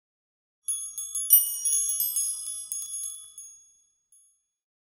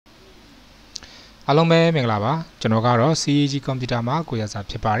အားလုံးပဲမင်္ဂလာပါကျွန်တော်ကတော့ CAG ကွန်ပျူတာမှာကိုရစာ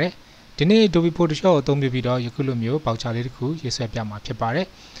ဖြစ်ပါတယ်ဒီနေ့ Adobe Photoshop ကိုအသုံးပြုပြီးတော့ယခုလိုမျိုးပေါက်ချလေးတစ်ခုရေးဆွဲပြမှာဖြစ်ပါတယ်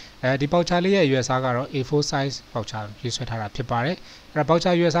ဒီပေါက်ချလေးရဲ့အရွယ်အစားကတော့ A4 size ပေါက်ချရေးဆွဲထားတာဖြစ်ပါတယ်အဲ့ဒါပေါက်ချ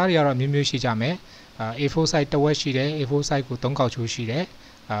အရွယ်အစားတွေကတော့မျိုးမျိုးရှိကြမယ် A4 size တစ်ဝက်ရှိတယ် A4 size ကို3ခေါက်ချိုးရှိတယ်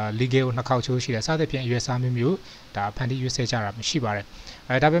legal ကို2ခေါက်ချိုးရှိတယ်စသဖြင့်အရွယ်အစားမျိုးမျိုးဒါဖန်တီးရွေးဆွဲကြတာမရှိပါတယ်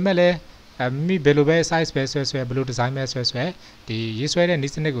ဒါပေမဲ့လည်းမိဘယ်လိုပဲ size ပဲဆွဲဘယ်လို design ပဲဆွဲဒီရေးဆွဲတဲ့န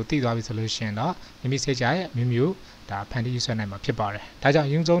ည်းစနစ်ကိုသိသွားပြီဆိုလို့ရှိရင်တော့မိစိတ်ကြရဲ့မျိုးမျိုးဒါဖန်တီးရေးဆွဲနိုင်မှာဖြစ်ပါတယ်ဒါကြောင့်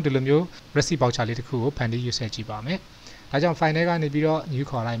အရင်ဆုံးဒီလိုမျိုး recipe voucher လေးတစ်ခုကိုဖန်တီးရေးဆွဲကြည့်ပါမယ်ဒါကြောင့် file ထဲကနေပြီးတော့ new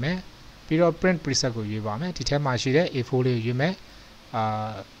ခေါ်လိုက်မယ်ပြီးတော့ print preset ကိုရွေးပါမယ်ဒီထဲမှာရှိတဲ့ A4 လေးကိုရွေးမယ်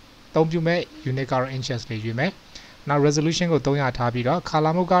သုံးပြုမဲ့ unit ကတော့ inches လေးရွေးမယ်နောက် resolution ကို300ထားပြီးတော့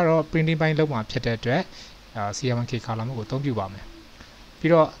color mode ကတော့ printing ပိုင်းလုံးမှာဖြစ်တဲ့အတွက်CMYK color mode ကိုသုံးပြုပါမယ်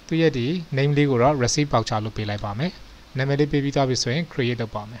ပြီးတော့သူရဲ့ဒီ name လေးကိုတော့ recipe voucher လို့ပေးလိုက်ပါမယ်နာမည်လေးပေးပြီးသွားပြီဆိုရင် create လု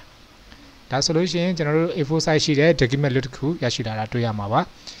ပ်ပါမယ်ဒါဆိုလို့ရှိရင်ကျွန်တော်တို့ A4 size ရှိတဲ့ document လေးတစ်ခုရရှိလာတာတွေ့ရမှာပါ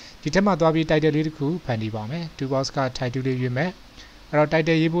ဒီထက်မှသွားပြီး title လေးတစ်ခုဖန်တီးပါမယ် two box က title လေးရွေးမယ်အဲ့တော့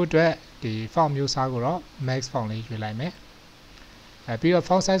title ရေးဖို့အတွက်ဒီ font မျိုးစားကိုတော့ max font လေးရွေးလိုက်မယ်ပြီးတော့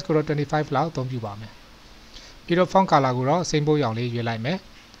font size ကိုတော့25လောက်အသုံးပြုပါမယ်ပြီးတော့ font color ကိုတော့ စိမ်းပိုးရောင်လေးရွေးလိုက်မယ်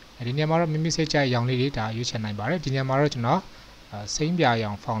ဒီနေရာမှာတော့မိမိစိတ်ကြိုက်ရောင်လေးတွေဒါရွေးချယ်နိုင်ပါတယ်ဒီနေရာမှာတော့ကျွန်တော်စိမ်းပြာ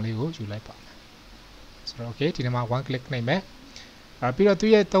ရောင် font လေးကိုယူလိုက်ပါမယ်ဆိုတော့ okay ဒီနေရာမှာ one click နိုင်မယ်ပြီးတော့သူ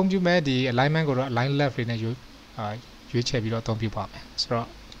ရဲ့အသုံးပြုမဲ့ဒီ alignment ကိုတော့ align left လေးနဲ့ရွေးချယ်ပြီးတော့အသုံးပြုပါမယ်ဆိုတော့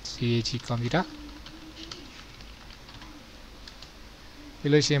CAG computer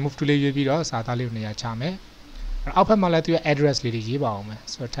ပြီးလို့ရှိရင် move to လေးရွေးပြီးတော့စာသားလေးကိုနေရာချမယ်အောက်ဘက်မှာလည်းသူရဲ့ address လေးတွေရေးပါအောင်မယ်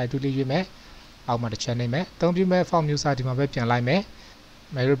ဆိုတော့ title လေးရွေးမယ်အောက်မှာတစ်ချက်နေမယ်အသုံးပြုမဲ့ font မျိုးစားဒီမှာပဲပြန်လိုက်မယ်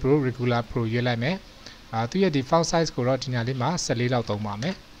Mero Pro regular Pro ရွေးလိုက်မယ်သူရဲ့ဒီ font size ကိုတော့ဒီညလေးမှာ14လောက်သုံးပါမ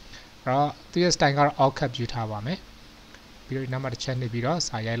ယ်အဲ့တော့သူရဲ့ style ကတော့ all cap ယူထားပါမယ်ပြီးတော့ဒီနောက်မှာတစ်ချက်နေပြီးတော့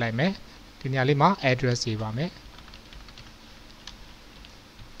စာရိုက်လိုက်မယ်ဒီညလေးမှာ address ရေးပါမယ်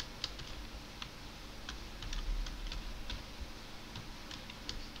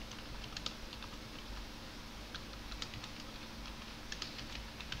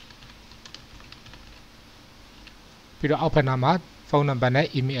ပြီးတော့အောက်ဖက်နားမှာဖုန်းနံပါတ်နဲ့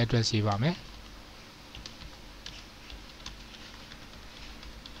email address ရေးပါမယ်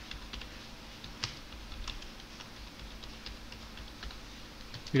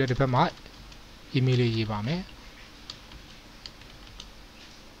ပြီးတော့ဒီဘက်မှာ email လေးရေးပါမယ်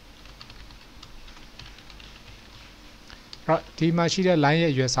အဲ့တော့ဒီမှာရှိတဲ့ line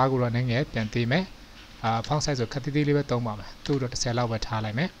ရဲ့အရွယ်အစားကိုတော့နည်းငယ်ပြန်သေးမယ်font size ဆိုခက်သေးသေးလေးပဲသုံးပါမယ်သူ့တော့10လောက်ပဲထား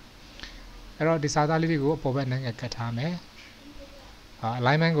လိုက်မယ်အဲ့တော့ဒီစာသားလေးတွေကိုအပေါ်ဘက်နည်းငယ်ကတ်ထားမယ်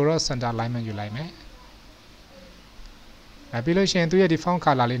alignment ကိုတော့ center alignment ယူလိုက်မယ်ပြီးလို့ရှိရင်သူရဲ့ဒီ font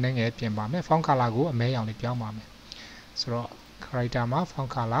color လေးနည်းငယ်ပြင်ပါမယ် font color ကိုအမဲရောင်လေးပြောင်းပါမယ်ဆိုတော့ character မှာ font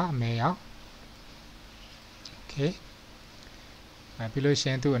color အမဲရောင် okay ပြီးလို့ရှိ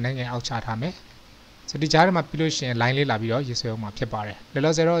ရင်သူ့အနေငယ်အောက်ချထားမယ်ဆိုဒီကြားထဲမှာပြီးလို့ရှိရင် line လေးလာပြီးတော့ရေးဆွဲအောင်မှာဖြစ်ပါတယ်လော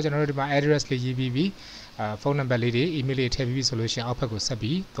လောဆယ်တော့ကျွန်တော်တို့ဒီမှာ address လေးရေးပြီးဖုန်းနံပါတ်လေးတွေ email လေးထည့်ပြီးဆိုလို့ရှိရင်အောက်ဘက်ကိုဆက်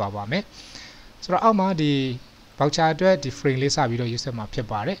ပြီးသွားပါမယ်ဆိုတော့အောက်မှာဒီ voucher အတွက်ဒီ frame လေးစပြီးတော့ရေးဆွဲမှာဖြစ်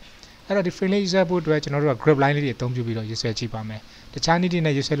ပါတယ်အဲ့တော့ဒီ frame လေးရေးဆွဲဖို့အတွက်ကျွန်တော်တို့က grip line လေးတွေအသုံးပြုပြီးတော့ရေးဆွဲကြည့်ပါမယ်တခြားနည်းတွေ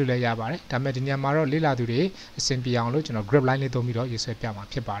နဲ့ရေးဆွဲလို့လည်းရပါတယ်ဒါပေမဲ့ဒီညမှာတော့လေ့လာသူတွေအဆင်ပြေအောင်လို့ကျွန်တော် grip line လေးသုံးပြီးတော့ရေးဆွဲပြမှာ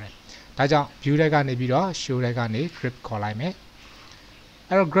ဖြစ်ပါတယ်ဒါကြောင့် view တွေကနေပြီးတော့ show တွေကနေ grip ခေါ်လိုက်မယ်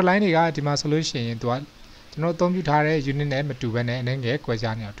အဲ့တော့ grip line တွေကဒီမှာဆိုလို့ရှိရင်သူကကျွန်တော်အသုံးပြုထားတဲ့ unit နဲ့မတူဘဲနဲ့အနေငယ်ကွဲ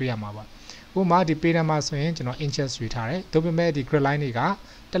ခြားနေတာတွေ့ရမှာပါဥပမာဒီ page မှာဆိုရင်ကျွန်တော် inches ရွေးထားတယ်ဒါပေမဲ့ဒီ grid line တွေက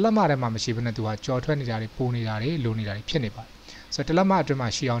တလက်မထဲမှာမရှိဘဲနဲ့သူကကြော်ထွက်နေတာတွေပိုနေတာတွေလိုနေတာတွေဖြစ်နေပါတယ်ဆိုတော့တလက်မအတွင်းမှာ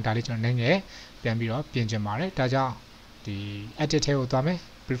ရှိအောင်ဒါလေးကျွန်တော်အနေငယ်ပြန်ပြီးတော့ပြင်ကျင်ပါတယ်ဒါကြောင့်ဒီ edit ထဲကိုသွားမယ်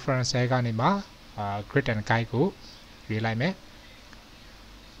preference ကနေမှာgrid and guide ကိုရွေးလိုက်မယ်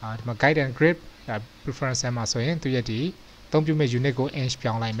ဒီမှာ guide and grid preference မှာဆိုရင်သူရဲ့ဒီအသုံးပြုမဲ့ unit ကို inch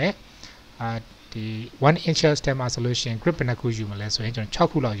ပြောင်းလိုက်မယ်ဒီ1 inches ထဲမှာဆိုလို့ရှိရင် grid ဘယ်နှခုယူမလဲဆိုရင်ကျွန်တော်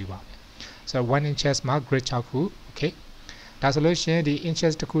6ခုလောက်ယူပါမယ်ဆိုတော့1 inches မှာ grid 6ခု okay ဒါဆိုလို့ရှိရင်ဒီ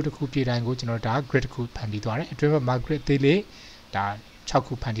inches တစ်ခုပြတိုင်းကိုကျွန်တော်ဒါ grid တစ်ခုဖန်တီးသွားတယ်အတွင်းမှာ grid သေးလေးဒါ6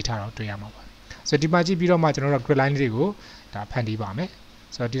ခုဖန်တီးထားတော့တွေ့ရမှာပါဆိုတော့ဒီမှာကြည့်ပြီးတော့မှကျွန်တော်တို့ grid line တွေကိုဒါဖန်တီးပါမယ်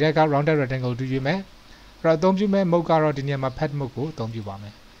ဆိုတော့ဒီက rounded rectangle တူရွေးမယ်အဲ့တော့အသုံးပြုမဲ့ mode ကတော့ဒီနေရာမှာ pad mode ကိုအသုံးပြုပါမ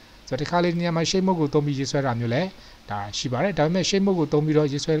ယ်ဆိုတော့ဒီခါလေးဒီနေရာမှာ shape mode ကိုသုံးပြီးရေးဆွဲတာမျိုးလဲဒါရှိပါတယ်ဒါပေမဲ့ shape mode ကိုသုံးပြီးတော့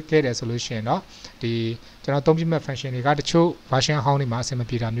ရေးဆွဲခဲ့တယ်ဆိုလို့ရှိရင်တော့ဒီကျွန်တော်သုံးပြမဲ့ function တွေကတချို့ version ဟောင်းတွေမှာအဆင်မ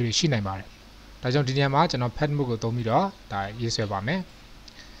ပြေတာမျိုးတွေရှိနိုင်ပါတယ်ဒါကြောင့်ဒီနေရာမှာကျွန်တော် pad mode ကိုသုံးပြီးတော့ဒါရေးဆွဲပါမယ်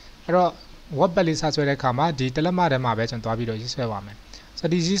အဲ့တော့ word pad လေးစဆွဲတဲ့အခါမှာဒီတလက်မထဲမှာပဲကျွန်တော်သွားပြီးတော့ရေးဆွဲပါမယ်ဆို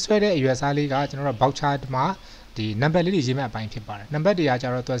တော့ဒီရေးဆွဲတဲ့အရွယ်အစားလေးကကျွန်တော်တို့ voucher မှာ ဒီ number လေးတွေရေးမှအပိုင်းဖြစ်ပါတယ် number တွေကကြ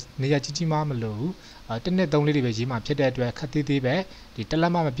တော့သူနေရာကြီးကြီးမှမလို့တစ်နှစ်သုံးလေးတွေပဲရေးမှဖြစ်တဲ့အတွက်ခက်သေးသေးပဲဒီတစ်လ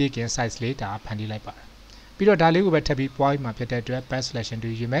က်မှမပြည့်ခင် size လေးဒါဖန်တီးလိုက်ပါတယ်ပြီးတော့ဒါလေးကိုပဲထပ်ပြီးပွားပြီးမှဖြစ်တဲ့အတွက် back selection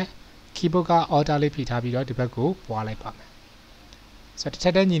 2ရေးမယ် keyboard က order လေးဖိထားပြီးတော့ဒီဘက်ကိုပွားလိုက်ပါမယ်ဆိုတော့တစ်ချ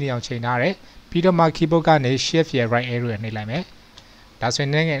က်တည်းညီနေအောင်ချိန်ထားတယ်ပြီးတော့မှ keyboard ကနေ shift ရဲ့ right arrow နဲ့နှိပ်လိုက်မယ်ဒါဆိုရ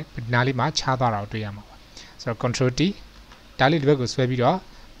င်လည်းနားလေးမှာခြားသွားတာကိုတွေ့ရမှာပါဆိုတော့ control T ဒါလေးဒီဘက်ကိုဆွဲပြီးတော့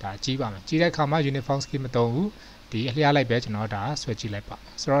ဒါကြီးပါမယ်ကြီးတဲ့အခါမှာ uniform scheme မသုံးဘူးဒီအလျားလိုက်ပဲကျွန်တော်ဒါဆွဲကြည့်လိုက်ပါမ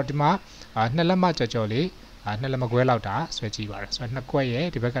ယ်ဆိုတော့ဒီမှာနှစ်လက်မကြော်လေးနှစ်လက်မခွဲလောက်ဒါဆွဲကြည့်ပါတယ်ဆိုတော့နှစ်ခွက်ရဲ့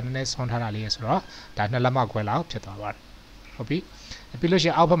ဒီဘက်ကနည်းနည်းဆွန်းထားတာလေးရဆိုတော့ဒါနှစ်လက်မခွဲလောက်ဖြစ်သွားပါတယ်ဟုတ်ပြီပြီးလို့ရှိ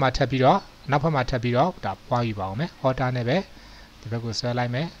ရင်အောက်ဘက်မှာထပ်ပြီးတော့နောက်ဘက်မှာထပ်ပြီးတော့ဒါပွားယူပါအောင်မယ် order နဲ့ပဲဒီဘက်ကိုဆွဲလို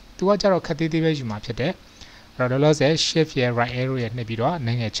က်မယ်သူကကြတော့ခက်သေးသေးပဲယူမှာဖြစ်တယ်အဲ့တော့လောလောဆယ် shift ရဲ့ right arrow ရဲ့နှိပ်ပြီးတော့န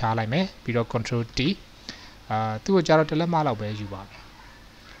ည်းငယ်ချလိုက်မယ်ပြီးတော့ control T သူ့ကိုကြတော့တစ်လက်မလောက်ပဲယူပါမယ်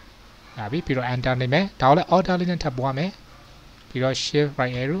ဒါပြီးတော့ enter နှိပ်မယ်ဒါကိုလည်း order လေးနဲ့ထပ်ပွားမယ်ပြီးတော့ shift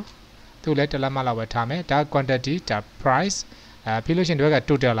right arrow သူ့လည်းတစ်လက်မလောက်ပဲထားမယ်ဒါ quantity ဒါ price ပြီးလို့ရှိရင်ဒီဘက်က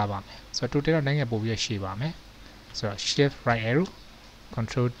total လာပါမယ်ဆိုတော့ total တော့နည်းငယ်ပို့ပြီးရှေ့ပါမယ်ဆိုတော့ shift right arrow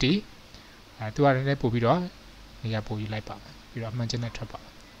control T သူကလည်းပို့ပြီးတော့နေရာပို့ယူလိုက်ပါမယ်ပြီးတော့အမှန်ချင်းနဲ့ထွက်ပါမ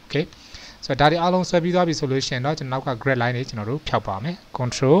ယ် okay ဆိုတော့ဒါတွေအားလုံးဆွဲပြီးသွားပြီဆိုလို့ရှိရင်တော့ကျွန်တော်နောက်က grid line တွေကျွန်တော်တို့ဖြောက်ပါမယ်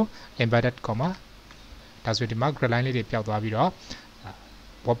control embedded comma ဒါဆိုဒီမှာ grid line လေးတွေပျောက်သွားပြီးတော့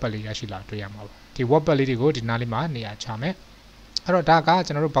word လေးရရှိလာတွေ့ရမှာပါဒီ word လေးတွေကိုဒီနားလေးမှာနေရာချမယ်အဲ့တော့ဒါက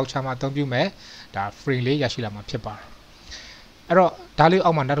ကျွန်တော်တို့ voucher မှာအသုံးပြုမယ်ဒါ frame လေးရရှိလာမှာဖြစ်ပါတယ်အဲ့တော့ဒါလေး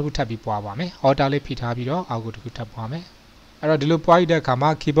အောက်မှာနောက်တစ်ခုထပ်ပြီးပွားပါမယ် order လေးဖိထားပြီးတော့အောက်ကိုတစ်ခုထပ်ပွားမယ်အဲ့တော့ဒီလိုပွားရတဲ့အခါမှာ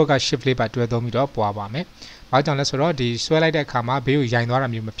keyboard က shift လေးပါတွဲသုံးပြီးတော့ပွားပါမယ်ဘာကြောင့်လဲဆိုတော့ဒီဆွဲလိုက်တဲ့အခါမှာဘေးကိုရိုင်သွားတာ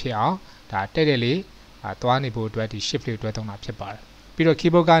မျိုးမဖြစ်အောင်ဒါတဲ့တဲ့လေးသွားနေဖို့အတွက်ဒီ shift လေးတွဲသုံးတာဖြစ်ပါတယ်ပြီးတော့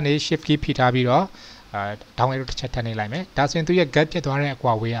keyboard ကနေ shift key ဖိထားပြီးတော့down arrow တစ်ချက်ထပ်နေလိုက်မယ်ဒါဆိုရင်သူရဲ့ gap ဖြစ်သွားတဲ့အ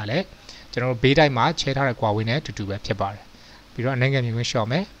ကွာဝေးရလဲကျွန်တော်တို့ဘေးတိုင်းမှာချဲထားတဲ့ကွာဝေးနဲ့တူတူပဲဖြစ်ပါတယ်ပြီးတော့အနေငယ်မြင်ခွင့်လျှော့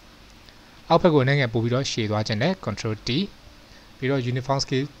မယ်အောက်ဘက်ကိုအနေငယ်ပို့ပြီးတော့ရှည်သွားခြင်းနဲ့ control T ပြီးတော့ uniform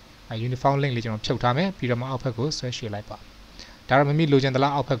scale uniform link လေးကျွန်တော်ဖြုတ်ထားမယ်ပြီးတော့မှအောက်ဘက်ကိုဆွဲရှည်လိုက်ပါဒါတော့မမိလိုချင်သ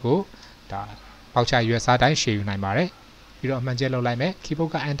လားအောက်ဘက်ကိုဒါ voucher ရွယ်စားတိုင်းရှည်ယူနိုင်ပါတယ်ပြီးတော့အမှန်ကျဲလုပ်လိုက်မယ် keyboard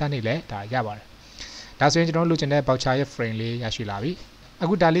က enter နေလဲဒါရပါတယ်ဒါဆိုရင်ကျွန်တော်လိုချင်တဲ့ voucher ရဲ့ frame လေးရရှိလာပြီအ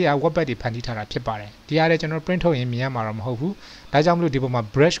ခုဒါလေးက wordpad တွေဖန်တီးထားတာဖြစ်ပါတယ်ဒီအားလည်းကျွန်တော် print ထုတ်ရင်မြင်ရမှာတော့မဟုတ်ဘူးဒါကြောင့်မလို့ဒီပုံမှာ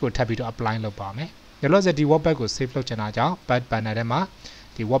brush ကိုထပ်ပြီးတော့ apply လုပ်ပါမယ်ရလို့စဒီ wordpad ကို save လုပ်ချင်တာကြောင့် pad banner ထဲမှာ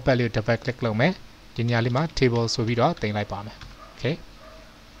ဒီ wordpad လေးကို double click လုပ်မယ်ဒီနေရာလေးမှာ table ဆိုပြီးတော့တင်လိုက်ပါမယ် okay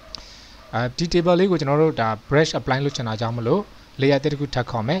ဒီ table လေးကိုကျွန်တော်တို့ဒါ brush apply လုပ်ချင်တာကြောင့်မလို့ layer တစ်ခုထပ်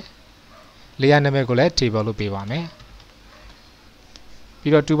ခေါ်မယ် layer နာမည်ကိုလည်း table လို့ပေးပါမယ်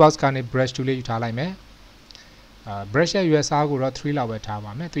ပြီးတော့ toolbox ကနေ brush tool လေးယူထားလိုက်မယ်brush ရဲ့ USR ကိုတော့3လောက်ပဲထား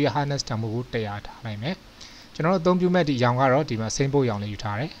ပါမယ်သူရဲ့ hardness တန်ဖိုးကို100ထားလိုက်မယ်ကျွန်တော်တို့အသုံးပြုမဲ့ဒီရောင်ကတော့ဒီမှာ စိမ့်ဖို့ရောင်လေးယူ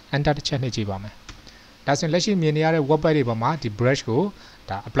ထားတယ် enter တစ်ချက်နှိပ်ကြည့်ပါမယ်ဒါဆိုရင်လက်ရှိမြင်နေရတဲ့ wordpad တွေပေါ်မှာဒီ brush ကို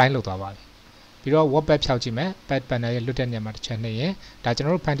ဒါ apply လုပ်သွားပါပြီပြီးတော့ wordpad ဖြောက်ကြည့်မယ် pad banner ရဲ့လွတ်တဲ့နေရာမှာတစ်ချက်နှိပ်ရင်ဒါကျွန်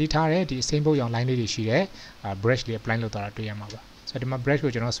တော်တို့ဖန်တီးထားတဲ့ဒီစိမ့်ဖို့ရောင် line လေးတွေရှိတဲ့ brush လေး apply လုပ်သွားတာတွေ့ရမှာပါဆိုတော့ဒီမှာ brush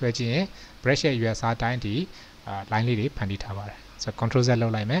ကိုကျွန်တော်ဆွဲကြည့်ရင် brush ရဲ့ USR တိုင်းဒီ line လေးတွေဖန်တီးထားပါတယ်ဆိုတော့ control Z လု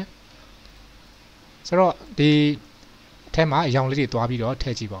ပ်လိုက်မယ်ဆိုတော့ဒီအထက်မှာအရောင်လေးတွေသွားပြီးတော့ထ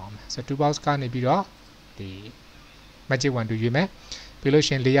ည့်ကြည့်ပါအောင်မယ်ဆိုတော့ toolbox ကနေပြီးတော့ဒီ magic wand ရွေးမယ်ပြီးလို့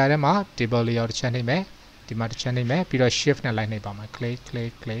ရှိရင် layer ထဲမှာ table layer တစ်ချက်နှိပ်မယ်ဒီမှာတစ်ချက်နှိပ်မယ်ပြီးတော့ shift နဲ့လိုက်နှိပ်ပါမယ် click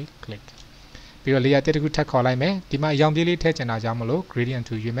click click click ပြီးတော့ layer တစ်ခုထပ်ခေါ်လိုက်မယ်ဒီမှာအရောင်ပြေးလေးထည့်ချင်တာကြောင့်မလို့ gradient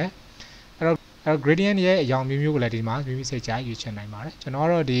 2ရွေးမယ်အဲ့တော့ gradient ရဲ့အရောင်မျိုးမျိုးကိုလည်းဒီမှာမိမိစိတ်ကြရွေးချယ်နိုင်ပါတယ်ကျွန်တော်က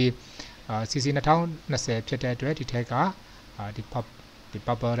တော့ဒီ CC 2020ဖြစ်တဲ့အတွက်ဒီထက်ကဒီ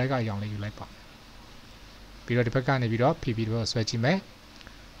purple တွေကအရောင်လေးယူလိုက်ပါပြီးတော့ဒီဘက်ကနေပြီးတော့ PP တို့ဆွဲကြည့်မယ်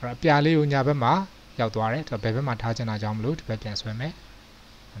အဲ့တော့အပြာလေးကိုညာဘက်မှာရောက်သွားတယ်ဘယ်ဘက်မှာထားချင်တာကြောင့်မလို့ဒီဘက်ပြန်ဆွဲမယ်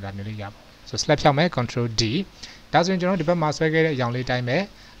ဒါမျိုးလေးရပါဆို slap ဖြောက်မယ် control D ဒါဆိုရင်ကျွန်တော်ဒီဘက်မှာဆွဲခဲ့တဲ့အရောင်လေးတိုင်းပဲ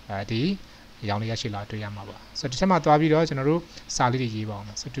ဒီအရောင်လေးရရှိလာတွေ့ရမှာပါဆိုတော့ဒီထက်မှာသွားပြီးတော့ကျွန်တော်တို့စာလေးတွေရေးပါအော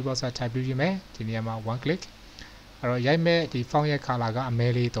င်ဆို toolbox type လုပ်ရေးမယ်ဒီနေရာမှာ one click အဲ့တော့ရိုက်မဲ့ဒီ font ရဲ့ color ကအမဲ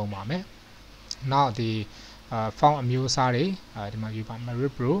လေးသုံးပါမယ်နောက်ဒီfont အမျိုးအစားတွေဒီမှာယူပါမယ်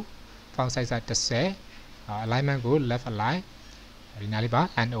Pro font size 30 alignment ကို left align ဒီနားလေးပါ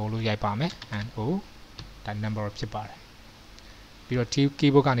NO လို့ရိုက်ပါမယ် NO ဒါ number ဖြစ်ပါတယ်ပြီးတော့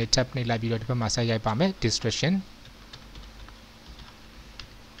keyboard ကနေ tab နှိပ်လိုက်ပြီးတော့ဒီဘက်မှာဆက်ရိုက်ပါမယ် description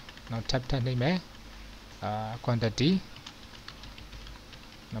နောက် tab ထပ်နှိပ်မယ်quantity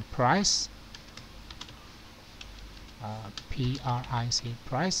နောက် price pric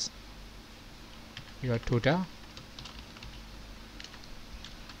price ပြီးတော့ total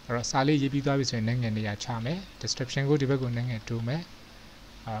အဲ့တော့စာလေးရေးပြီးသွားပြီဆိုရင်နိုင်ငံနေရာချမယ် description ကိုဒီဘက်ကိုနိုင်ငံတိုးမယ်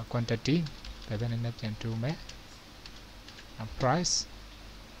quantity ဘယ်ဘက်နဲ့ပြန်တိုးမယ်price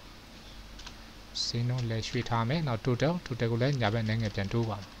Sino le shui tame now total go le nyabe nenge pian do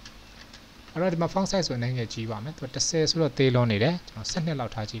ba ara di ma font size ဆို nenge ကြီးပါမယ်သူ10ဆိုတော့သေးလုံးနေတယ်ကျွန်တော်12လော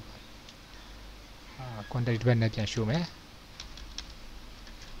က်ထားကြည့်ပါ quantity တစ်ပတ်နဲ့ပြန်ရှုမယ်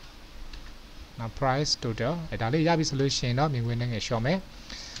now price total ဒါလေးရပြီဆိုလို့ရှိရင်တော့မြင်ကွင်းnenge ရှော့မယ်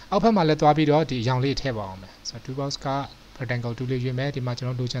အောက်ဘက်မှာလည်းသွားပြီးတော့ဒီအရောင်လေးထည့်ပါအောင်မယ်ဆိုတော့ toolbox က rectangle tool လေးရွေးမယ်ဒီမှာကျွန်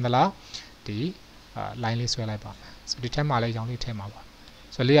တော်လိုချင်သလားဒီ line လေးဆွဲလိုက်ပါမယ်ဆိုတော့ဒီထက်မှာလည်းအရောင်လေးထည့်မှာပါ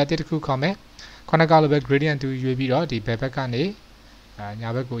ဆိုတော့ layer တစ်ခုခေါ်မယ်ခုနကလိုပဲ gradient 2ရွေးပြီးတော့ဒီဘယ်ဘက်ကနေညာ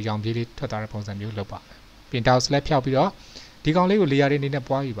ဘက်ကိုရောင်ပြေးလေးထွက်သွားတဲ့ပုံစံမျိုးလုပ်ပါမယ်ပြင် down select ဖြောက်ပြီးတော့ဒီကောင်လေးကို layer တွေအနေနဲ့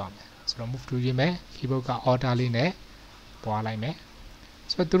ပွားယူပါမယ်ဆိုတော့ move to ရေးမယ် keyboard က order လေးနဲ့ပွားလိုက်မယ်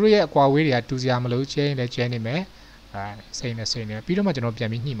ဆိုတော့သူတို့ရဲ့အကွာဝေးတွေကတူစရာမလိုကျဲရင်လည်းကျဲနေမယ်စိတ်နဲ့ပြီးတော့မှကျွန်တော်ပြန်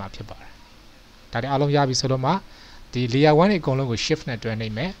ပြီးညှိမှာဖြစ်ပါတယ်ဒါတွေအားလုံးရပြီဆိုတော့မှဒီ layer 1တွေအကုန်လုံးကို shift နဲ့တွဲနေ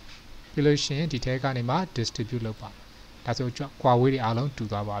မယ်ပြီးလို့ရှိရင်ဒီထဲကနေမှ distribute လုပ်ပါမယ်ဒါဆိုကွာဝေးတွေအားလုံးတူ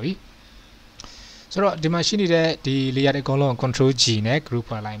သွားပါပြီဆိုတော့ဒီမှာရှိနေတဲ့ဒီ layer တွေအကုန်လုံး control G နဲ့ group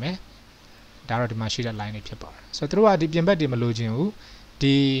ဖွဲ့လိုက်မယ်ဒါတော့ဒီမှာရှိတဲ့ line တွေဖြစ်ပါတယ်ဆိုတော့သူတို့ကဒီပြင်ဘက်တွေမလိုချင်ဘူး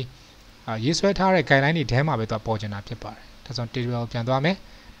ဒီရေးဆွဲထားတဲ့ guideline တွေထဲမှာပဲသွားပေါ်ချင်တာဖြစ်ပါတယ်ဒါဆို table ပြန်သွားမယ်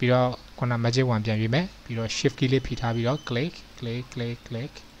ပြီးတော့ခုန magic 1ပြန်ရွေးမယ်ပြီးတော့ shift key လေးဖိထားပြီးတော့ click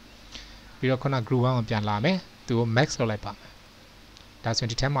ပြီးတော့ခုန group 1ကိုပြန်လာမယ်သူကို max လုပ်လိုက်ပါမယ်ဒါဆိုရ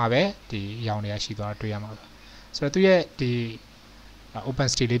င်ဒီထဲမှာပဲဒီရောင်တွေကရှိသွားတာတွေ့ရမှာပါဆိုတော့သူရဲ့ဒီ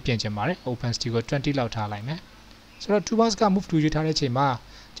opacity လေးပြင်ချင်ပါတယ် opacity ကို20လောက်ထားလိုက်မယ်ဆိုတော့ toolbox က move to ရွေးထားတဲ့အချိန်မှာ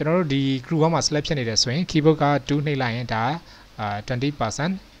ကျွန်တော်တို့ဒီ group 1မှာ select ဖြစ်နေတယ်ဆိုရင် keyboard က2နှိပ်လိုက်ရင်ဒါ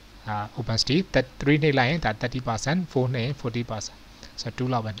20% opacity 3နှိပ်လိုက်ရင်ဒါ 30% 4နှိပ်ရင် 40% ဆိုတော့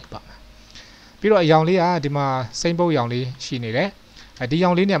2လောက်ပဲနှိပ်ပါမယ်ပြီးတော့အရောင်လေးကဒီမှာစိမ့်ပုတ်ရောင်လေးရှိနေတယ်ဒီ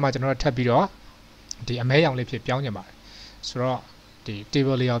ရောင်လေးနေရာမှာကျွန်တော်တို့ထပ်ပြီးတော့ဒီအမဲရောင်လေးဖြစ်ပြောင်းချင်ပါတယ်ဆိုတော့ဒီ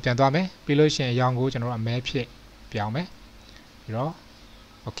table လေးအောင်ပြန်သွားမယ်ပြီးလို့ရှိရင်ရောင်ကိုကျွန်တော်တို့အမဲဖြစ်ပြောင်းမယ်ပြီးတော့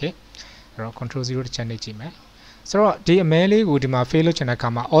okay အဲ့တော့ control 0တစ်ချက်နှိပ်ကြည့်မယ်ဆိုတော့ဒီအမဲလေးကိုဒီမှာ fail လုပ်ချင်တဲ့အခါ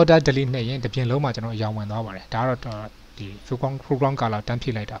မှာ order delete နှိပ်ရင်တစ်ပြင်လုံးမှာကျွန်တော်အရောင်ဝင်သွားပါတယ်ဒါကတော့ဒီ foreground color တန်းဖြ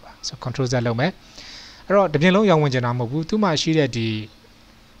ည့်လိုက်တာပါဆိုတော့ control Z လုပ်မယ်အဲ့တော့တစ်ပြင်လုံးရောင်ဝင်ချင်တာမဟုတ်ဘူးသူ့မှာရှိတဲ့ဒီ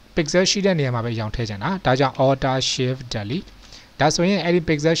pixel ရှိတဲ့နေရာမှာပဲရောင်ထည့်ချင်တာဒါကြောင့် order shift delete ဒါဆိုရင်အဲ့ဒီ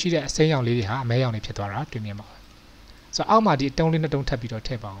pixel ရှိတဲ့အစိမ်းရောင်လေးတွေဟာအမဲရောင်တွေဖြစ်သွားတာတွေ့မြင်ပါဘူးဆိုတော့အောက်မှာဒီအတုံးလေးနှစ်တုံးထပ်ပြီးတော့ထ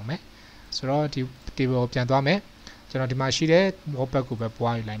ည့်ပါအောင်မယ်ဆိုတော့ဒီ table ကိုပြန်သွားမယ်ကျွန်တော်ဒီမှာရှိတဲ့ wallpaper ကိုပဲ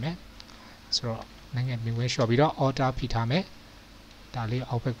ပွားယူလိုက်မယ်ဆိုတော့နိုင်ငံမြင်ကွင်းလျှော့ပြီးတော့ order ဖိထားမယ်ဒါလေး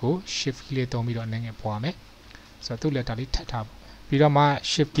အောက်ဘက်ကို shift key လေးသုံးပြီးတော့နိုင်ငံပွားမယ်ဆိုတော့သူ့လက်တာလေးထပ်ထားပြီးတော့မှ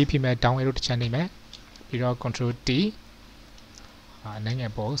shift key ဖိမယ် down arrow တစ်ချက်နှိပ်မယ်ပြီးတော့ control T နိုင်ငံ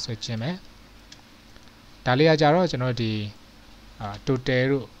ပေါ်ဆွဲကျင်မယ်ဒါလေးကကြတော့ကျွန်တော်ဒီtotal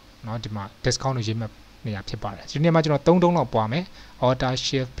တို့เนาะဒီမှာ discount လို့ရေးမှတ်နေရဖြစ်ပါတယ်ဒီနေ့မှာကျွန်တော်3တုံးလောက်ပွားမယ် order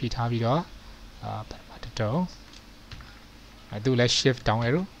shift ဖိထားပြီးတော့တုံးသူလည်း shift down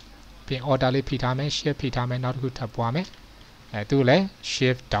arrow ပြင် order လေးဖိထားမယ် shift ဖိထားမယ်နောက်တစ်ခုထပ်ပွားမယ်သူလည်း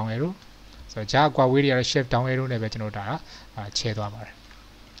shift down arrow ဆိုတော့ဂျာကွာဝေးတွေကတော့ shift down arrow နဲ့ပဲကျွန်တော်ဒါချဲသွားပါတယ်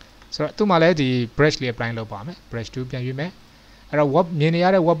ဆိုတော့သူ့မှာလည်းဒီ brush လေး apply လုပ်ပါမယ် brush 2ပြန်ရွေးမယ်အဲ့တော့ web မြင်နေရ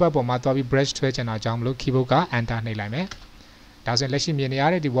တဲ့ web ဘက်ပေါ်မှာသွားပြီး brush ထွဲချင်တာကြောင့်မလို့ keyboard က enter နှိပ်လိုက်မယ်ဒါဆိုရင်လက်ရှိမြင်နေရ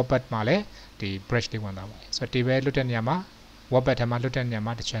တဲ့ဒီ web ဘက်မှာလည်းဒီ brush လေးဝင်သွားပါတယ်ဆိုတော့ table လွတ်တဲ့နေရာမှာ web ဘက်ထဲမှာလွတ်တဲ့နေရာ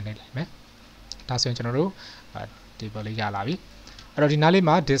မှာတစ်ချက်နှိပ်လိုက်မယ်ဒါဆိုရင်ကျွန်တော်တို့ table လေးရလာပြီအဲ့တော့ဒီနားလေး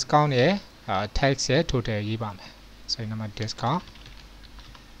မှာ discount ရဲ့ tax ရဲ့ total ရေးပါမယ်ဆိုရင်ဒီမှာ discount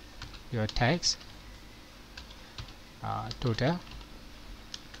your tax total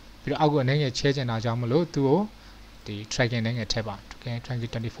ပြီးတော့အောက်ကိုအနေငယ်ချဲချင်တာကြောင့်မလို့သူ့ကိုဒီ tracking နဲ့ငယ်ထည့်ပါ tracking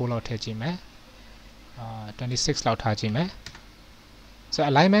 24လောက်ထည့်ကြည့်မယ်26လောက်ထားကြည့်မယ်ဆိုတော့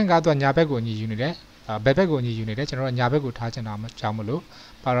alignment ကတော့ညာဘက်ကိုညီယူနေတယ်ဘယ်ဘက်ကိုညီယူနေတယ်ကျွန်တော်တို့ညာဘက်ကိုထားချင်တာကြောင့်မလို့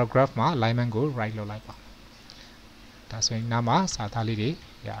paragraph မှာ alignment ကို right လုပ်လိုက်ပါဒါဆိုရင်နားမှာစာသားလေးတွေ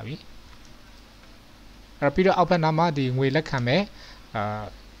ရပြီအဲ့ပြီးတော့အောက်ဘက်နားမှာဒီငွေလက်ခံမဲ့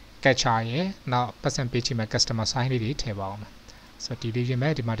capture ရဲ့နောက် percent page မှာ customer sign လေးတွေထည့်ပါအောင်ဆိုတော့ဒီလေးပြင်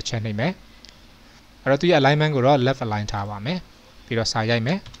မဲ့ဒီမှာတစ်ချက်နှိပ်မယ်အဲ့တော့သူရဲ့ alignment ကိုတော့ left align ထားပါမယ်ပြီးတော့စာရိုက်မ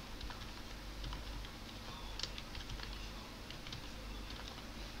ယ်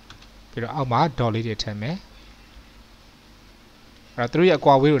ပြီးတော့အောက်မှာ dot လေးတွေထည့်မယ်အဲ့တော့သူရဲ့အ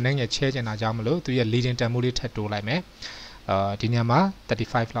ကွာဝေးကိုနိုင်ငယ်ချဲချင်တာကြောင့်မလို့သူရဲ့ leading တန်ဖိုးလေးထပ်တိုးလိုက်မယ်ဒီညမှာ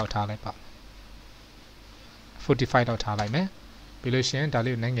35လောက်ထားလိုက်ပါ45လောက်ထားလိုက်မယ်ပြီးလို့ရှိရင်ဒါ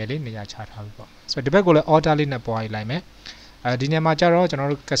လေးကိုနိုင်ငယ်လေးနေရာချထားပြီပေါ့ဆိုတော့ဒီဘက်ကိုလည်း order လေးနဲ့ပွားယူလိုက်မယ်ဒီညမှာကျတော့ကျွန်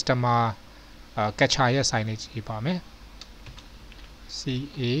တော်တို့ customer capture ရဲ့ sign လေးကြည့်ပါမယ်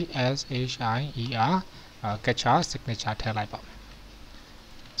CASHIER capture signature ထည့်လိုက်ပါမယ်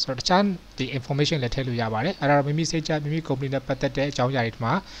ဆိုတော့တခြားဒီ information လည်းထည့်လို့ရပါတယ်အဲ့ဒါတော့မိမိစိတ်ချမိမိ company နဲ့ပတ်သက်တဲ့အကြောင်းအရာတွေ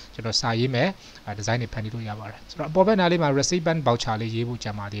မှာကျွန်တော်စာရေးမယ် design တွေဖန်တီးလို့ရပါတယ်ဆိုတော့အပေါ်ဘက်နားလေးမှာ receipt bank voucher လေးရေးဖို့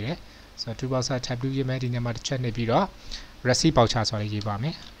ကြံပါသေးတယ် ဆိုတော့ toolbox က tab 2ရေးမယ်ဒီညမှာတစ်ချက်နေပြီးတော့ receipt voucher ဆိုလေးရေးပါမ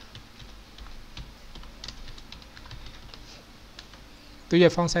ယ်သူ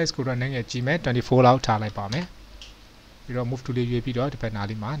ရဲ့ font size ကိုတော့နည်းငယ်ကြီးမယ်24လောက်ထားလိုက်ပါမယ်ပြီးတော့ move to လေးရွေးပြီးတော့ဒီဘက်နား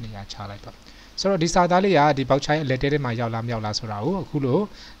လေးမှာနေရာချလိုက်ပါဆိုတော့ဒီစာသားလေးကဒီ voucher ရဲ့ letter ထဲမှာရောက်လားမရောက်လားဆိုတာကိုအခုလို့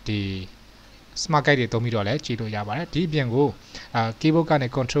ဒီ smart guide တွေသုံးပြီးတော့လည်းကြည့်လို့ရပါတယ်ဒီအပြင်ကိုkeyboard ကနေ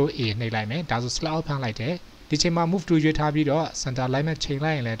control A နှိပ်လိုက်မယ်ဒါဆို slide out ဖမ်းလိုက်တယ်ဒီချိန်မှာ move to ရွေးထားပြီးတော့ center alignment ချိန်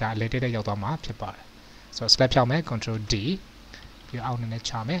လိုက်ရင်လည်းဒါ letter ထဲရောက်သွားမှာဖြစ်ပါတယ်ဆိုတော့ select ဖြောက်မယ် control D ပြီးတော့အောက်နည်းနည်း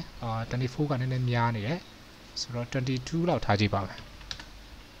ချမယ်24ကနည်းနည်းများနေတယ်ဆိုတော့22လောက်ထားကြည့်ပါမယ်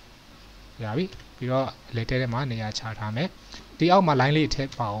ရပြီပြီးတော့ letter ထဲမှာနေရာချထားမယ်ဒီအောက်မှာ line လေးထည့်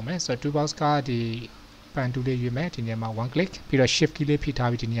ပါအောင်မယ်ဆိုတော့ toolbox ကဒီ pen tool လေးရွေးမယ်ဒီနေရာမှာ one click ပြီးတော့ shift key လေးဖိထား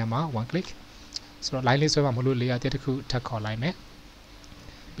ပြီးဒီနေရာမှာ one click ဆိုတော့ line လေးဆွဲမှာမလို့ layer တစ်ခုထပ်ခေါ်လိုက်မယ်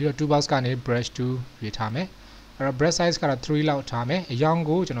ပြီးတော့ toolbox ကနေ brush tool ရွေးထားမယ်အဲ့တော့ brush size ကတော့3လောက်ထားမယ်အရောင်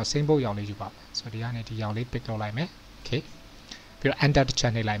ကိုကျွန်တော် same ပုတ်ရောင်လေးယူပါမယ်ဆိုတော့ဒီကနေဒီရောင်လေး pick လုပ်လိုက်မယ် okay ပြီးတော့ enter တစ်ချ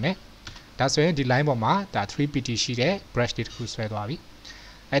က်နှိပ်လိုက်မယ်ဒါဆိုရင်ဒီ line ပေါ်မှာဒါ 3pt ရှိတဲ့ brush လေးတစ်ခုဆွဲသွားပြီ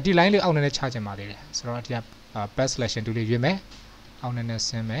အဲ့ဒီ line လေးအောက်နည်းနည်းချချင်ပါသေးတယ်ဆိုတော့ဒီက path selection tool လေးရွေးမယ်အောက်နည်းနည်းဆ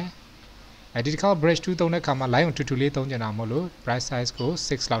င်းမယ်အဲ့ဒီတစ်ခါ brush tool သုံးတဲ့အခါမှာ line ကိုတူတူလေးသုံးချင်တာမို့လို့ brush size ကို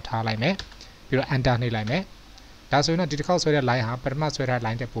6လောက်ထားလိုက်မယ်ပြီးတော့ enter နှိပ်လိုက်မယ်ဒါဆိုရင်တော့ဒီတစ်ခါဆွဲတဲ့ line ဟာပထမဆွဲတဲ့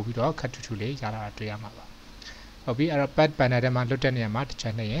line တက်ပို့ပြီးတော့ခက်ထူထူလေးရတာတွေ့ရမှာပါဟုတ်ပြီအဲ့တော့ pad banner ထဲမှာလွတ်တဲ့နေရာမှာတစ်ချ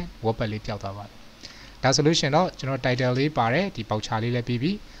က်နှိပ်ရင် wordpad လေးပျောက်သွားပါပြီဒါဆိုလို့ရှိရင်တော့ကျွန်တော် title လေးပါတယ်ဒီ voucher လေးလည်းပြီး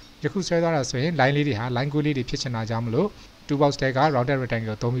ပြီယခုဆွဲသွားတာဆိုရင် line လေးတွေဟာ line ကိုလေးတွေဖြစ်ချင်တာကြောင့်မလို့ toolbox တွေက rounded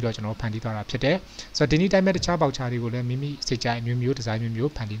rectangle သုံးပြီးတော့ကျွန်တော်ဖန်တီးသွားတာဖြစ်တယ်ဆိုတော့ဒီနေ့တိုင်းမဲ့တခြား voucher တွေကိုလည်းမိမိစိတ်ကြိုက်အမျိုးမျိုး design မျိုး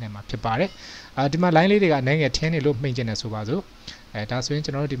မျိုးဖန်တီးနိုင်မှာဖြစ်ပါတယ်ဒီမှာ line လေးတွေကအနေငယ်ထင်းနေလို့မှိန်ကျင်တယ်ဆိုပါစို့ဒါဆိုရင်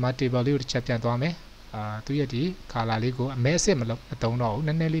ကျွန်တော်တို့ဒီမှာ table လေးကိုတစ်ချက်ပြန်သွားမယ်သူရဲ့ဒီ color လေးကိုအမဲအစ်မလုပ်မသုံးတော့ဘူးန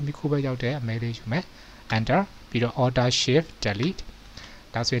ည်းနည်းလေးမိခိုးပဲရောက်တဲ့အမဲလေးယူမယ် enter ပြီးတော့ alt shift delete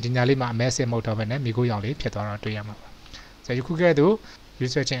ဒါဆိုရင်ဒီညာလေးမှာအမဲအစ်မဟုတ်တော့ဘဲနဲ့မိခိုးရောင်လေးဖြစ်သွားတော့တွေ့ရမှာပါဆိုတော့ယခုကဲ့သို့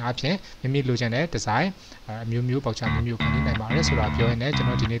research ခြင်းအပြင်မိမိလိုချင်တဲ့ design အမျိုးမျိုးပေါက်ချမျိုးမျိုးဖန်တီးနိုင်ပါတယ်ဆိုတာပြောရင်းနဲ့ကျွန်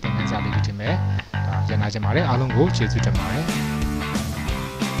တော်ဒီနေ့သင်ခန်းစာလေးကိုတင်မယ်ဒါရန်နာချင်ပါတယ်အားလုံးကိုကျေးဇူးတင်ပါတယ်